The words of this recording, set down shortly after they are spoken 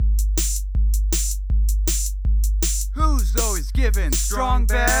Who's giving strong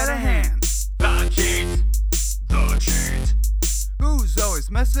better hands? The cheat. The cheat. Who's always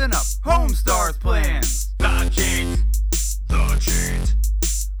messing up Homestar's plans? The cheat. The cheat.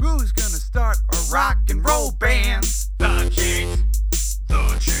 Who's gonna start a rock and roll band? The cheat.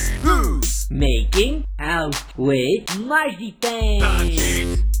 The cheat. Who's making out with Marzipan? The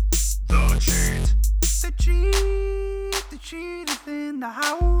cheat. The cheat. The cheat is in the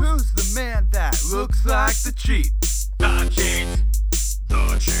house. Who's the man that looks like the cheat? The cheat.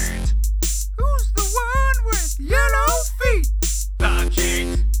 The cheat. Who's the one with yellow feet? The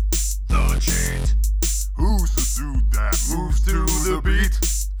cheat. The cheat. Who's the dude that moves to the beat?